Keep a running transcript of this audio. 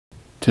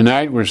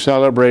Tonight we're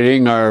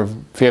celebrating our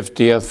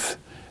 50th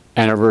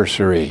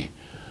anniversary.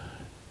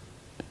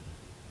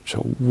 It's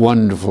a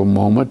wonderful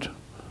moment,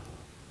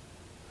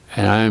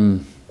 and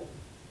I'm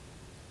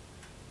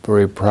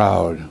very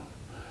proud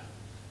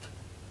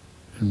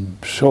and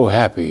so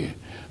happy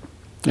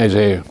as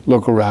I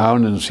look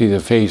around and see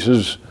the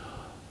faces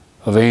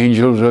of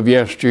angels of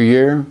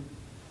yesteryear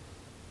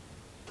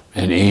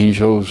and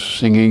angels,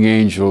 singing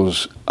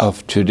angels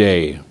of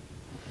today.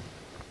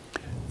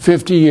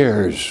 50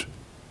 years.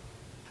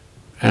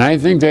 And I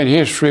think that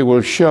history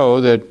will show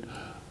that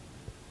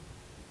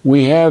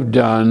we have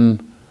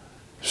done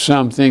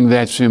something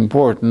that's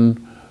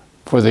important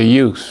for the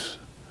youth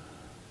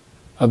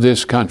of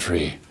this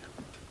country.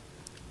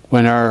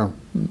 When our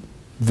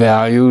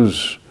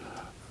values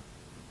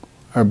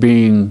are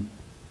being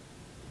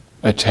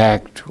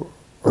attacked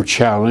or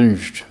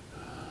challenged,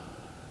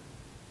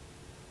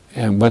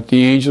 and what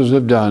the angels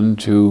have done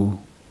to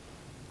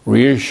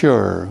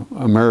reassure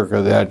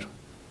America that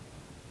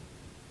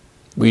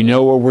we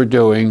know what we're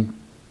doing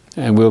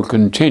and we'll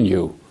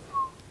continue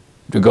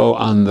to go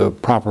on the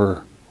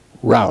proper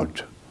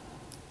route.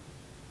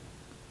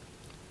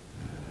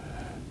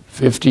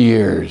 50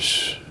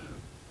 years.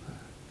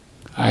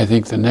 I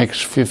think the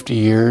next 50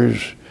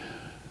 years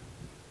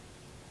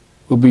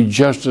will be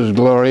just as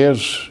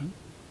glorious,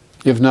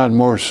 if not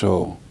more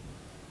so,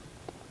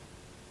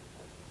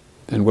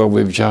 than what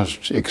we've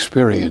just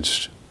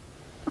experienced.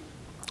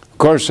 Of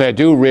course, I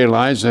do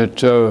realize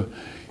that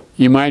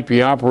you might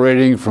be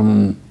operating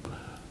from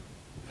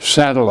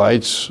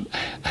satellites.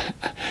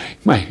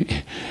 we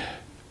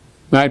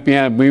might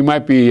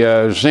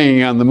be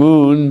singing on the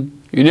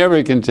moon. You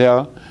never can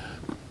tell.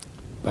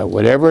 But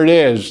whatever it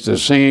is, the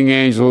singing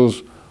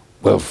angels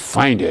will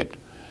find it.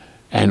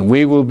 And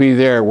we will be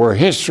there. Where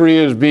history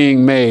is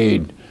being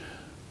made,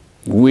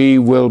 we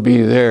will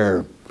be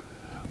there.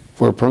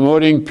 We're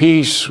promoting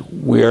peace.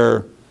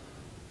 We're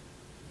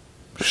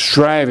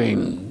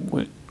striving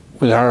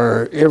with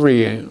our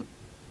every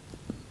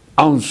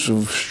ounce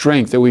of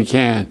strength that we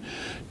can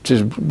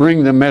to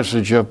bring the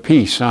message of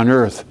peace on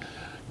earth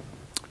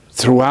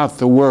throughout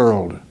the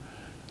world.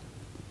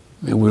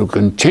 And we'll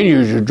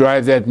continue to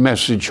drive that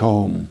message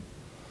home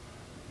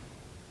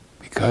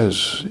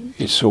because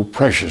it's so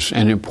precious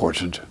and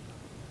important.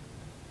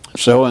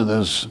 So in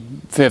this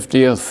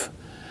 50th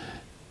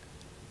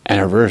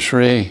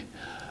anniversary,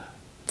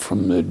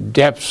 from the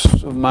depths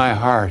of my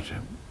heart,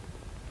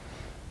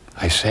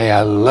 I say,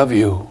 I love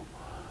you.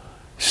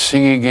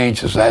 Singing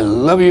angels, I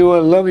love you, I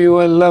love you,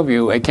 I love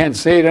you. I can't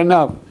say it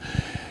enough.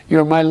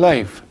 You're my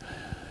life.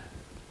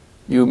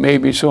 You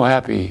made me so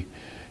happy.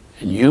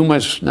 And you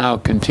must now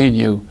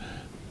continue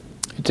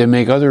to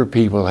make other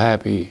people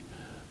happy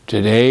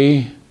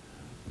today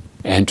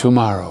and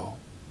tomorrow.